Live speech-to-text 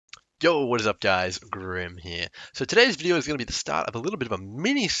Yo, what is up guys? Grim here. So today's video is going to be the start of a little bit of a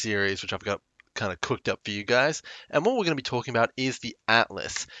mini series which I've got kind of cooked up for you guys. And what we're going to be talking about is the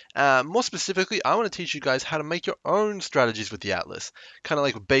Atlas. More specifically, I want to teach you guys how to make your own strategies with the Atlas. Kind of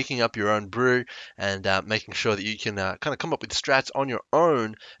like baking up your own brew and making sure that you can kind of come up with strats on your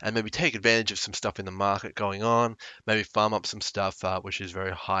own and maybe take advantage of some stuff in the market going on. Maybe farm up some stuff which is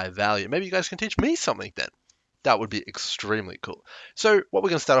very high value. Maybe you guys can teach me something then. That would be extremely cool. So what we're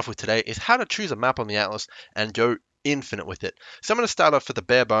going to start off with today is how to choose a map on the Atlas and go infinite with it. So I'm going to start off with the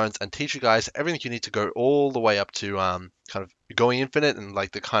bare bones and teach you guys everything you need to go all the way up to kind of going infinite and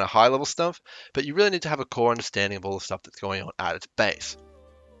like the kind of high level stuff. But you really need to have a core understanding of all the stuff that's going on at its base.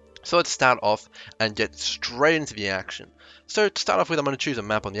 So let's start off and get straight into the action. So to start off with, I'm going to choose a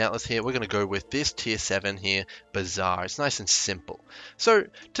map on the Atlas here. We're going to go with this tier 7 here, Bazaar. It's nice and simple. So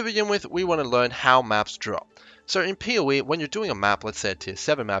to begin with, we want to learn how maps drop. So in PoE, when you're doing a map, let's say a tier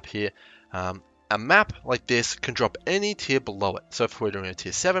 7 map here, a map like this can drop any tier below it. So if we're doing a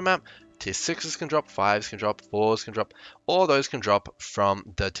tier 7 map, tier 6s can drop, 5s can drop, 4s can drop, all those can drop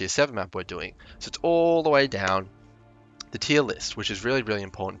from the tier 7 map we're doing. So it's all the way down the tier list, which is really, really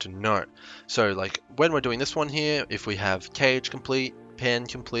important to note. So like when we're doing this one here, if we have Cage complete, Pen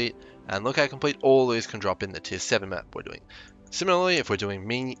complete, and Lookout complete, all those can drop in the tier 7 map we're doing. Similarly, if we're doing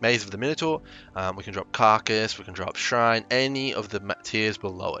Maze of the Minotaur, we can drop Carcass, we can drop Shrine, any of the tiers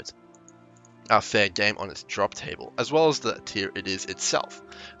below it are fair game on its drop table, as well as the tier it is itself.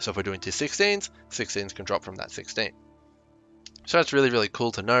 So if we're doing tier 16s, 16s can drop from that 16. So that's really, really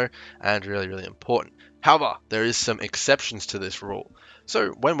cool to know and really, really important. However, there is some exceptions to this rule.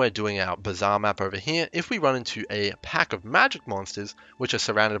 So when we're doing our Bazaar map over here, if we run into a pack of magic monsters, which are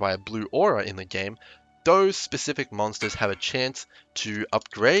surrounded by a blue aura in the game, those specific monsters have a chance to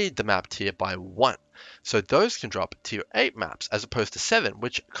upgrade the map tier by 1. So those can drop tier 8 maps as opposed to 7,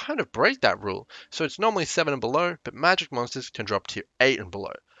 which kind of break that rule. So it's normally 7 and below, but magic monsters can drop tier 8 and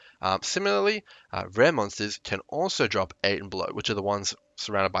below. Similarly, rare monsters can also drop 8 and below, which are the ones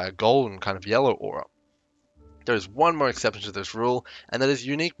surrounded by a golden kind of yellow aura. There is one more exception to this rule, and that is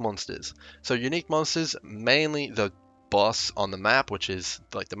unique monsters. So unique monsters, mainly the boss on the map, which is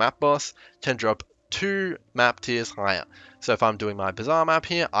like the map boss, can drop 2 map tiers higher. So if I'm doing my Bazaar map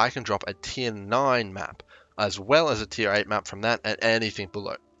here, I can drop a tier 9 map, as well as a tier 8 map from that, and anything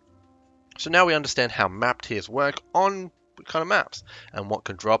below. So now we understand how map tiers work on kind of maps, and what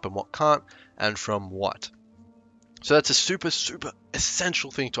can drop and what can't, and from what. So that's a super, super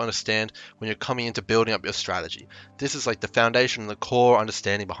essential thing to understand when you're coming into building up your strategy. This is like the foundation and the core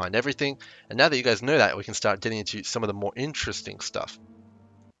understanding behind everything. And now that you guys know that, we can start getting into some of the more interesting stuff.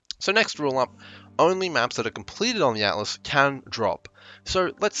 So next rule up, only maps that are completed on the Atlas can drop.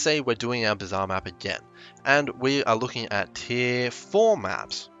 So let's say we're doing our Bazaar map again, and we are looking at tier 4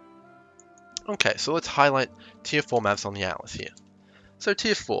 maps. Okay, so let's highlight tier 4 maps on the Atlas here. So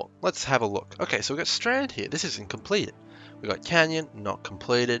tier 4, let's have a look. Okay, so we've got Strand here. This isn't completed. We've got Canyon, not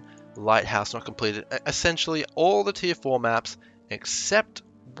completed. Lighthouse, not completed. Essentially, all the tier 4 maps except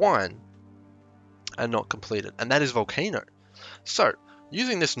one are not completed, and that is Volcano. So,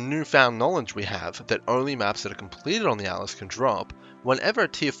 using this newfound knowledge we have that only maps that are completed on the Atlas can drop, whenever a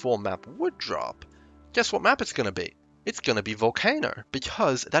tier 4 map would drop, guess what map it's going to be? It's going to be Volcano,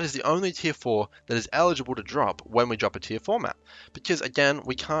 because that is the only tier 4 that is eligible to drop when we drop a tier 4 map. Because again,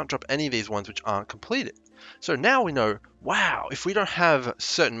 we can't drop any of these ones which aren't completed. So now we know, wow, if we don't have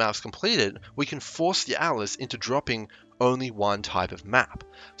certain maps completed, we can force the Atlas into dropping only one type of map.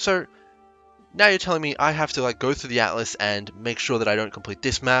 So now you're telling me I have to like go through the Atlas and make sure that I don't complete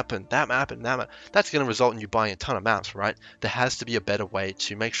this map and that map and that map. That's going to result in you buying a ton of maps, right? There has to be a better way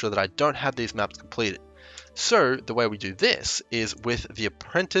to make sure that I don't have these maps completed. So the way we do this is with the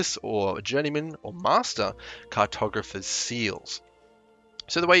apprentice or journeyman or master cartographer's seals.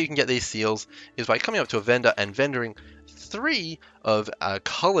 So the way you can get these seals is by coming up to a vendor and vendoring 3 of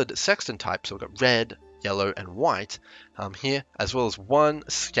colored sextant types. So we've got red, yellow, and white here, as well as 1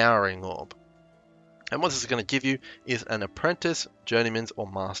 scouring orb. And what this is going to give you is an apprentice, journeyman's, or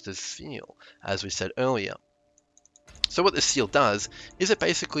master's seal, as we said earlier. So what this seal does is it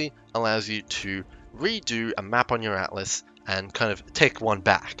basically allows you to redo a map on your Atlas and kind of take one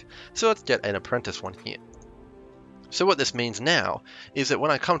back. So let's get an apprentice one here. So what this means now is that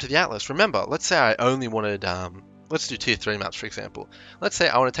when I come to the Atlas, remember, let's say I only wanted, let's do tier 3 maps for example. Let's say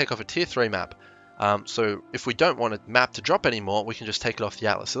I want to take off a tier 3 map. So if we don't want a map to drop anymore, we can just take it off the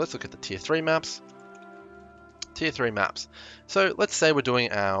Atlas. So let's look at the tier 3 maps. Tier 3 maps. So let's say we're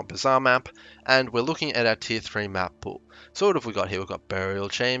doing our Bazaar map and we're looking at our tier 3 map pool. So what have we got here? We've got burial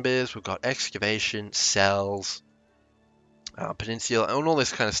chambers, we've got excavation, cells, Peninsula, and all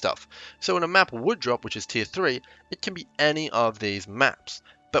this kind of stuff. So when a map would drop, which is tier 3, it can be any of these maps.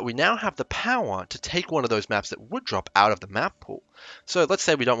 But we now have the power to take one of those maps that would drop out of the map pool. So let's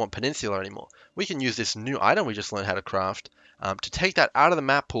say we don't want Peninsula anymore. We can use this new item we just learned how to craft to take that out of the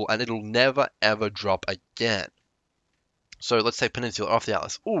map pool, and it'll never ever drop again. So let's say Peninsula off the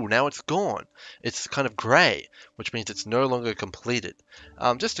atlas. Ooh, now it's gone. It's kind of grey, which means it's no longer completed.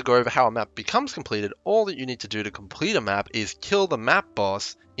 Just to go over how a map becomes completed, all that you need to do to complete a map is kill the map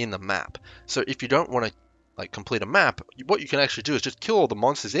boss in the map. So if you don't want to complete a map, what you can actually do is just kill all the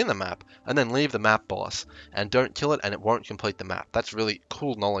monsters in the map and then leave the map boss. And don't kill it and it won't complete the map. That's really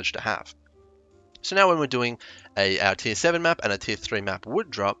cool knowledge to have. So now when we're doing a tier 7 map and a tier 3 map would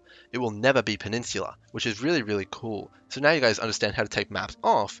drop, it will never be Peninsula, which is really, really cool. So now you guys understand how to take maps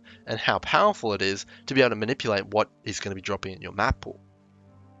off and how powerful it is to be able to manipulate what is going to be dropping in your map pool.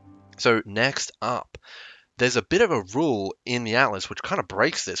 So next up, there's a bit of a rule in the Atlas which kind of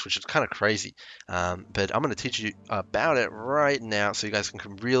breaks this, which is kind of crazy. But I'm going to teach you about it right now so you guys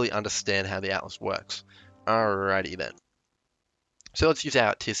can really understand how the Atlas works. Alrighty then. So let's use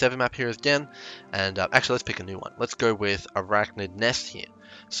our tier 7 map here again, and actually let's pick a new one. Let's go with Arachnid Nest here.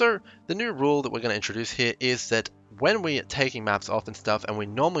 So the new rule that we're going to introduce here is that when we're taking maps off and stuff, and we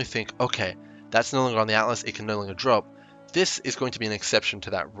normally think, okay, that's no longer on the Atlas, it can no longer drop, this is going to be an exception to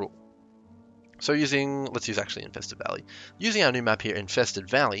that rule. So let's use actually Infested Valley. Using our new map here, Infested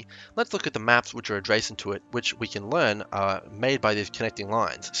Valley, let's look at the maps which are adjacent to it, which we can learn are made by these connecting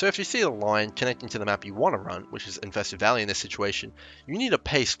lines. So if you see a line connecting to the map you want to run, which is Infested Valley in this situation, you need to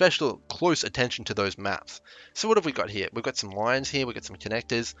pay special close attention to those maps. So what have we got here? We've got some lines here, we've got some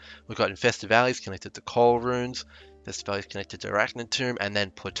connectors, we've got Infested Valleys connected to Coral Runes, Infested Valley is connected to Arachnid Tomb, and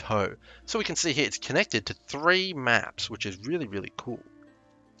then Plateau. So we can see here it's connected to 3 maps, which is really, really cool.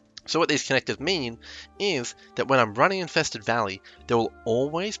 So what these connectors mean is that when I'm running Infested Valley, there will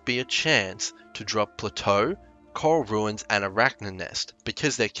always be a chance to drop Plateau, Coral Ruins, and Arachnid Nest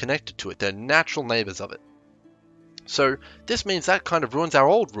because they're connected to it. They're natural neighbors of it. So this means that kind of ruins our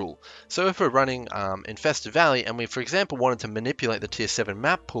old rule. So if we're running Infested Valley and we, for example, wanted to manipulate the tier 7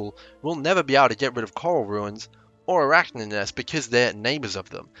 map pool, we'll never be able to get rid of Coral Ruins or Arachnid Nest because they're neighbors of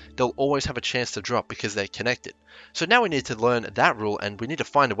them. They'll always have a chance to drop because they're connected. So now we need to learn that rule and we need to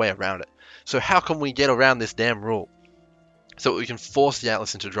find a way around it. So how can we get around this damn rule? So we can force the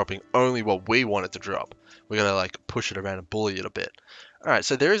Atlas into dropping only what we want it to drop. We're going to push it around and bully it a bit. Alright,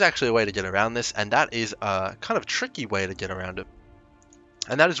 so there is actually a way to get around this, and that is a kind of tricky way to get around it.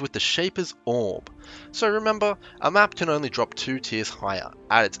 And that is with the Shaper's Orb. So remember, a map can only drop 2 tiers higher.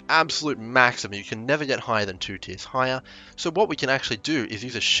 At its absolute maximum, you can never get higher than 2 tiers higher. So what we can actually do is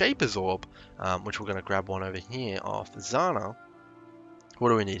use a Shaper's Orb, which we're going to grab one over here off Zana. What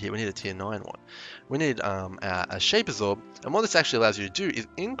do we need here? We need a tier 9 one. We need a Shaper's Orb, and what this actually allows you to do is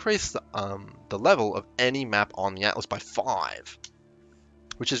increase the level of any map on the Atlas by 5.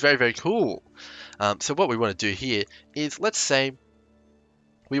 Which is very, very cool. So what we want to do here is, let's say,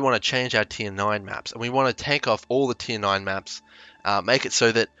 we want to change our tier 9 maps, and we want to take off all the tier 9 maps, make it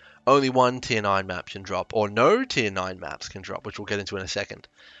so that only one tier 9 map can drop, or no tier 9 maps can drop, which we'll get into in a second.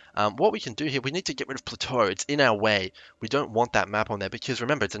 What we can do here, we need to get rid of Plateau. It's in our way. We don't want that map on there because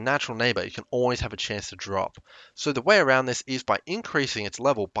remember, it's a natural neighbor. You can always have a chance to drop. So the way around this is by increasing its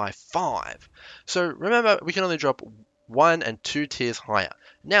level by 5. So remember, we can only drop 1 and 2 tiers higher.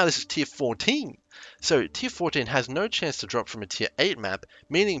 Now this is tier 14. So tier 14 has no chance to drop from a tier 8 map,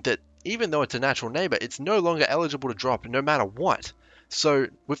 meaning that even though it's a natural neighbor, it's no longer eligible to drop no matter what. So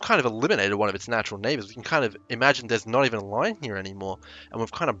we've kind of eliminated one of its natural neighbors. We can kind of imagine there's not even a line here anymore, and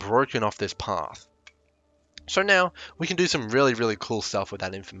we've kind of broken off this path. So now we can do some really, really cool stuff with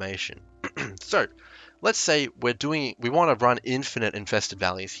that information. So let's say we want to run infinite Infested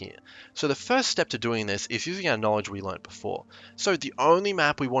Valleys here. So the first step to doing this is using our knowledge we learned before. So the only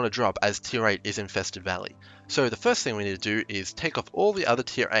map we want to drop as tier 8 is Infested Valley. So the first thing we need to do is take off all the other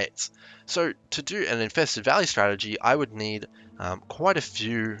tier 8s. So to do an Infested Valley strategy, I would need quite a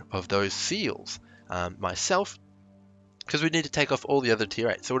few of those seals myself, because we need to take off all the other tier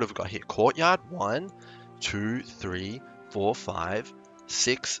 8s. So what have we got here? Courtyard, 1, 2, 3, 4, 5,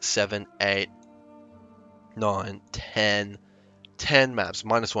 6, 7, 8, 9, 10 maps,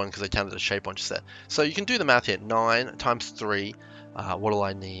 minus 1 because I counted a shape one just there. So you can do the math here. 9 times 3, what do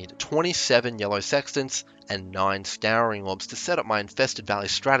I need? 27 yellow sextants and 9 scouring orbs to set up my Infested Valley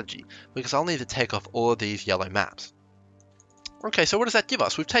strategy, because I'll need to take off all of these yellow maps. Okay, so what does that give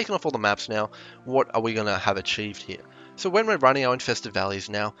us? We've taken off all the maps now. What are we going to have achieved here? So when we're running our Infested Valleys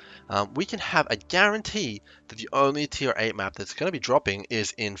now, we can have a guarantee that the only tier 8 map that's going to be dropping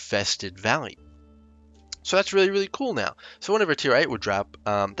is Infested Valley. So that's really, really cool now. So whenever a tier 8 would drop,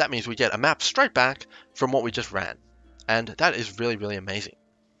 that means we get a map straight back from what we just ran. And that is really, really amazing.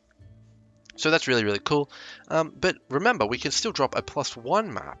 So that's really, really cool. But remember, we can still drop a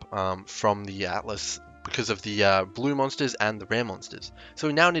 +1 map from the Atlas because of the blue monsters and the rare monsters. So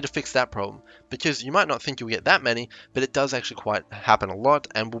we now need to fix that problem, because you might not think you'll get that many, but it does actually quite happen a lot,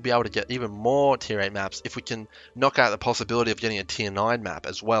 and we'll be able to get even more tier 8 maps if we can knock out the possibility of getting a tier 9 map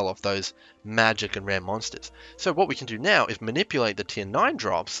as well of those magic and rare monsters. So what we can do now is manipulate the tier 9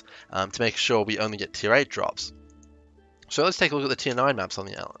 drops to make sure we only get tier 8 drops. So let's take a look at the tier 9 maps on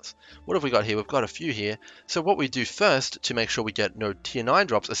the Atlas. What have we got here? We've got a few here. So what we do first to make sure we get no tier 9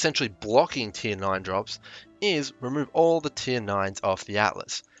 drops, essentially blocking tier 9 drops, is remove all the tier 9s off the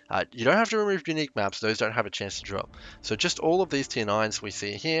Atlas. You don't have to remove unique maps, those don't have a chance to drop. So just all of these tier 9s we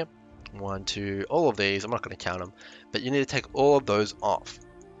see here, 1, 2, all of these, I'm not going to count them, but you need to take all of those off.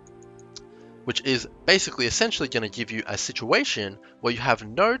 Which is basically essentially going to give you a situation where you have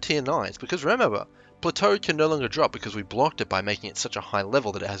no tier 9s, because remember, Plateau can no longer drop because we blocked it by making it such a high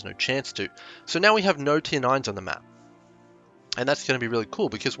level that it has no chance to. So now we have no tier 9s on the map. And that's going to be really cool,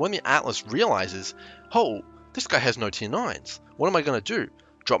 because when the Atlas realizes, oh, this guy has no tier 9s, what am I going to do?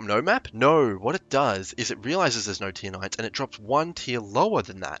 Drop no map? No, what it does is it realizes there's no tier 9s and it drops one tier lower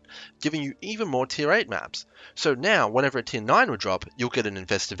than that, giving you even more tier 8 maps. So now, whenever a tier 9 would drop, you'll get an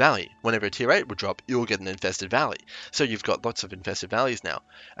infested valley. Whenever a tier 8 would drop, you'll get an infested valley. So you've got lots of infested valleys now.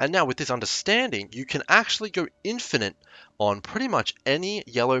 And now with this understanding, you can actually go infinite on pretty much any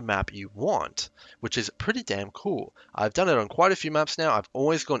yellow map you want, which is pretty damn cool. I've done it on quite a few maps now. I've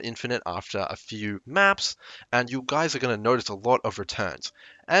always gone infinite after a few maps, and you guys are going to notice a lot of returns.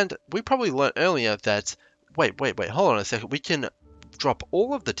 And we probably learned earlier that, wait, hold on a second, we can drop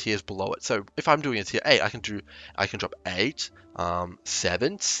all of the tiers below it. So if I'm doing a tier 8, I can drop 8,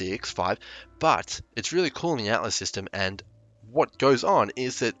 7, 6, 5, but it's really cool in the Atlas system, and what goes on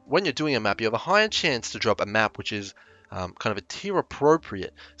is that when you're doing a map, you have a higher chance to drop a map which is kind of a tier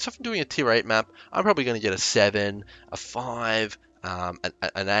appropriate. So if I'm doing a tier 8 map, I'm probably going to get a 7, a 5,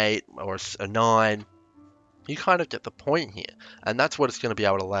 an 8, or a 9. You kind of get the point here, and that's what it's going to be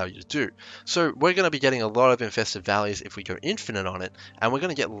able to allow you to do. So we're going to be getting a lot of infested valleys if we go infinite on it, and we're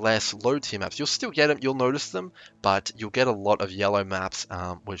going to get less low tier maps. You'll still get them, you'll notice them, but you'll get a lot of yellow maps,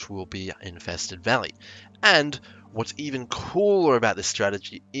 which will be infested valley. And what's even cooler about this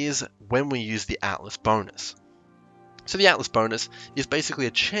strategy is when we use the Atlas bonus. So the Atlas bonus is basically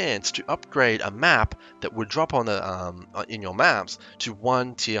a chance to upgrade a map that would drop on the in your maps to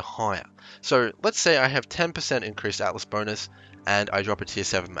 1 tier higher. So let's say I have 10% increased Atlas bonus and I drop a tier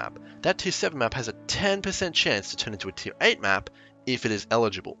 7 map. That tier 7 map has a 10% chance to turn into a tier 8 map if it is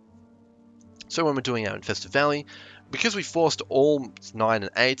eligible. So when we're doing our Infested Valley, because we forced all 9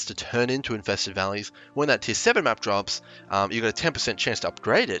 and 8s to turn into Infested Valleys, when that tier 7 map drops, you've got a 10% chance to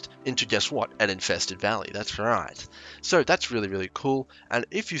upgrade it into, guess what, an Infested Valley. That's right. So that's really, really cool. And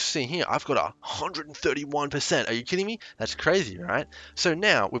if you see here, I've got 131%. Are you kidding me? That's crazy, right? So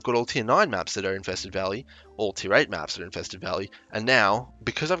now we've got all tier 9 maps that are Infested Valley, all tier 8 maps that are Infested Valley, and now,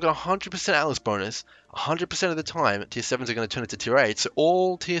 because I've got 100% Atlas bonus, 100% of the time, tier 7s are going to turn into tier 8, so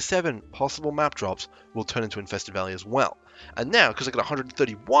all tier 7 possible map drops will turn into Infested Valley as well. And now, because I've got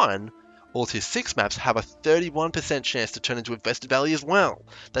 131, all tier 6 maps have a 31% chance to turn into Infested Valley as well.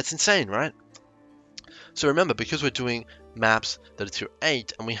 That's insane, right? So remember, because we're doing maps that are tier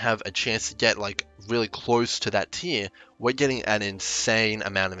 8 and we have a chance to get like really close to that tier, we're getting an insane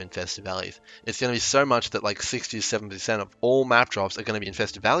amount of Infested Valleys. It's going to be so much that like 60 to 70% of all map drops are going to be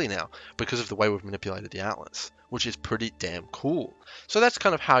Infested Valley now because of the way we've manipulated the Atlas, which is pretty damn cool. So that's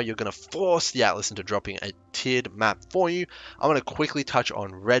kind of how you're going to force the Atlas into dropping a tiered map for you. I'm going to quickly touch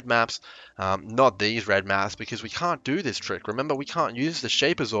on red maps, not these red maps, because we can't do this trick. Remember, we can't use the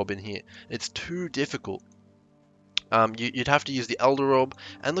Shaper's Orb in here. It's too difficult. You'd have to use the Elder Orb,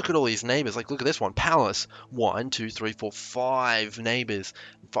 and look at all these neighbors. Like, look at this one, Palace. 1, 2, 3, 4, 5 neighbors,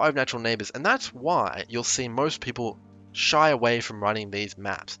 5 natural neighbors, and that's why you'll see most people shy away from running these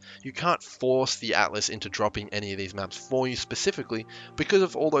maps. You can't force the Atlas into dropping any of these maps for you specifically because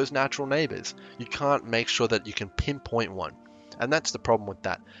of all those natural neighbors. You can't make sure that you can pinpoint one, and that's the problem with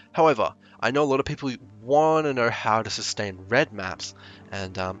that. However, I know a lot of people want to know how to sustain red maps,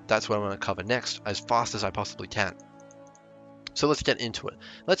 and that's what I'm going to cover next as fast as I possibly can. So let's get into it.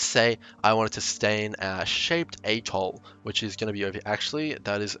 Let's say I wanted to sustain a shaped atoll, which is going to be over here. Actually,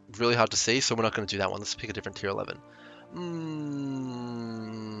 that is really hard to see, so we're not going to do that one. Let's pick a different tier 11.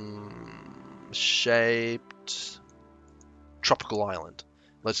 Shaped tropical island.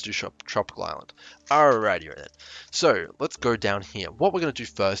 Let's do Tropical Island. Alrighty then. So let's go down here. What we're going to do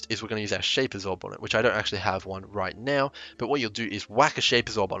first is we're going to use our Shaper's Orb on it, which I don't actually have one right now, but what you'll do is whack a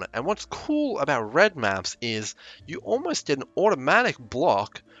Shaper's Orb on it. And what's cool about red maps is you almost get an automatic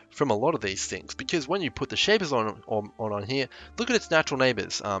block from a lot of these things, because when you put the Shaper's on here, look at its natural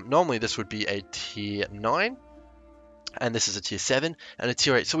neighbors. Normally this would be a tier 9, and this is a tier 7 and a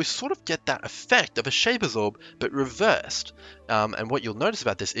tier 8. So we sort of get that effect of a Shaper's Orb, but reversed. And what you'll notice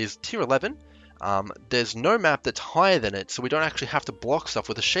about this is tier 11, there's no map that's higher than it, so we don't actually have to block stuff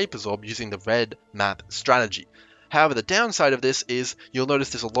with a Shaper's Orb using the red map strategy. However, the downside of this is you'll notice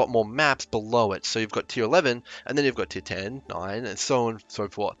there's a lot more maps below it. So you've got tier 11, and then you've got tier 10, 9, and so on and so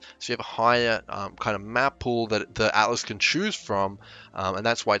forth. So you have a higher kind of map pool that the Atlas can choose from, and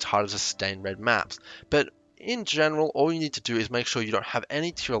that's why it's harder to sustain red maps. But in general, all you need to do is make sure you don't have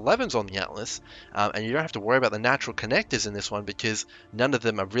any tier 11s on the Atlas, and you don't have to worry about the natural connectors in this one because none of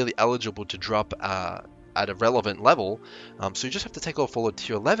them are really eligible to drop at a relevant level, so you just have to take off all the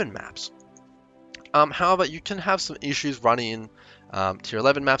tier 11 maps. However, you can have some issues running in tier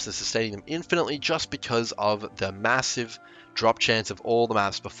 11 maps and sustaining them infinitely just because of the massive drop chance of all the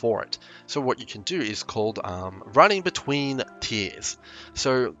maps before it. So what you can do is called running between tiers.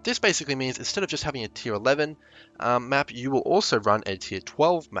 So this basically means instead of just having a tier 11 map, you will also run a tier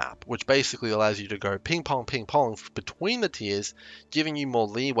 12 map, which basically allows you to go ping pong between the tiers, giving you more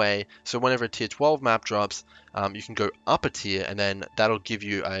leeway. So whenever a tier 12 map drops, you can go up a tier, and then that'll give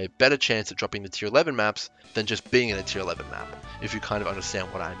you a better chance at dropping the tier 11 maps than just being in a tier 11 map, if you kind of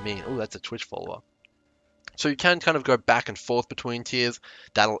understand what I mean. Oh, that's a Twitch follower. So you can kind of go back and forth between tiers.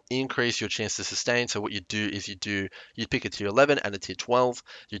 That'll increase your chance to sustain. So what you do is you'd pick a tier 11 and a tier 12.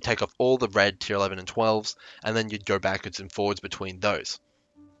 You'd take off all the red tier 11 and 12s, and then you'd go backwards and forwards between those.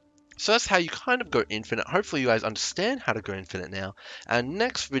 So that's how you kind of go infinite. Hopefully you guys understand how to go infinite now. And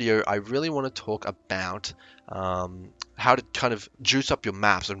next video, I really want to talk about how to kind of juice up your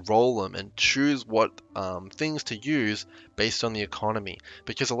maps and roll them and choose what things to use based on the economy.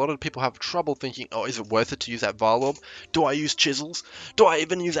 Because a lot of people have trouble thinking, oh, is it worth it to use that Vile Orb? Do I use chisels? Do I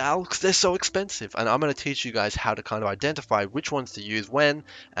even use Alex? They're so expensive. And I'm going to teach you guys how to kind of identify which ones to use when,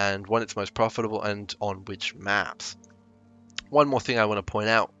 and when it's most profitable, and on which maps. One more thing I want to point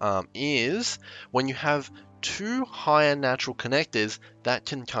out is when you have two higher natural connectors, that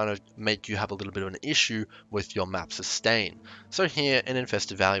can kind of make you have a little bit of an issue with your map sustain. So here in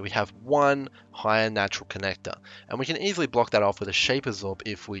Infested Valley, we have one higher natural connector, and we can easily block that off with a Shaper's Orb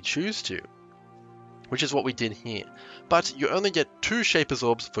if we choose to, which is what we did here. But you only get two Shaper's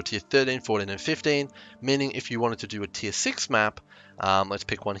Orbs for tier 13, 14, and 15, meaning if you wanted to do a tier 6 map, let's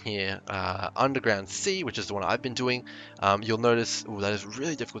pick one here, Underground Sea, which is the one I've been doing, you'll notice, that is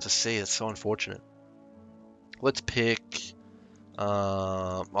really difficult to see, it's so unfortunate. Let's pick,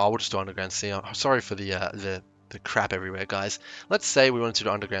 we'll just do Underground Sea. I'm sorry for the crap everywhere, guys. Let's say we wanted to do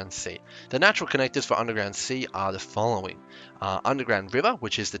Underground Sea. The natural connectors for Underground Sea are the following. Underground River,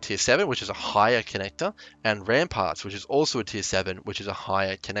 which is the tier 7, which is a higher connector, and Ramparts, which is also a tier 7, which is a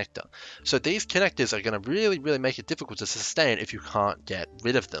higher connector. So these connectors are going to really make it difficult to sustain if you can't get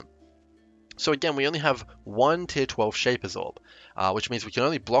rid of them. So again, we only have one tier 12 Shaper's Orb, which means we can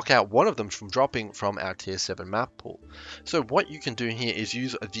only block out one of them from dropping from our tier 7 map pool. So what you can do here is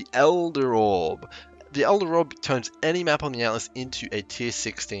use the Elder Orb. The Elder Orb turns any map on the Atlas into a tier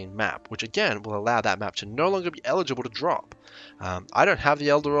 16 map, which again will allow that map to no longer be eligible to drop. I don't have the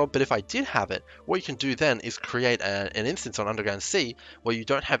Elder Orb, but if I did have it, what you can do then is create an instance on Underground Sea where you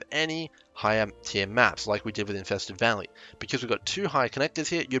don't have any higher tier maps like we did with Infested Valley. Because we've got two higher connectors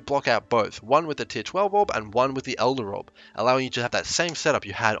here, you'd block out both, one with the tier 12 orb and one with the Elder Orb, allowing you to have that same setup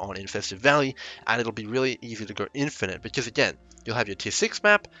you had on Infested Valley, and it'll be really easy to go infinite, because again, you'll have your tier 6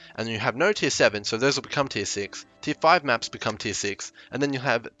 map, and then you have no tier 7, so those will become tier 6, tier 5 maps become tier 6, and then you'll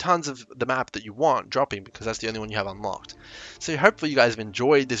have tons of the map that you want dropping, because that's the only one you have unlocked. So hopefully you guys have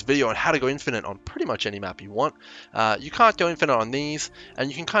enjoyed this video on how to go infinite on pretty much any map you want. You can't go infinite on these, and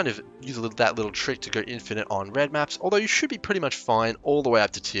you can kind of use that little trick to go infinite on red maps, although you should be pretty much fine all the way up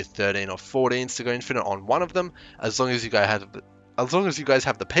to tier 13 or 14s to go infinite on one of them, as long as you guys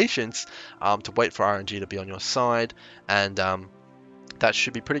have the patience to wait for RNG to be on your side, and that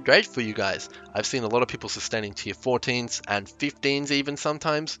should be pretty great for you guys. I've seen a lot of people sustaining tier 14s and 15s even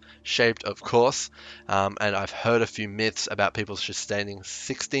sometimes, shaped of course, and I've heard a few myths about people sustaining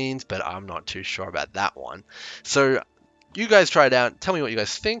 16s, but I'm not too sure about that one. So you guys try it out, tell me what you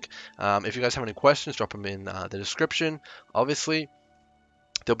guys think. If you guys have any questions, drop them in the description, obviously.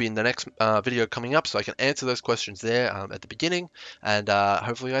 they'll be in the next video coming up, so I can answer those questions there at the beginning. And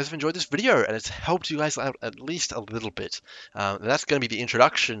hopefully you guys have enjoyed this video and it's helped you guys out at least a little bit. And that's going to be the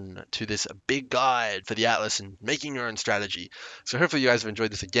introduction to this big guide for the Atlas and making your own strategy. So hopefully you guys have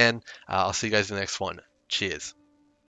enjoyed this again. I'll see you guys in the next one. Cheers.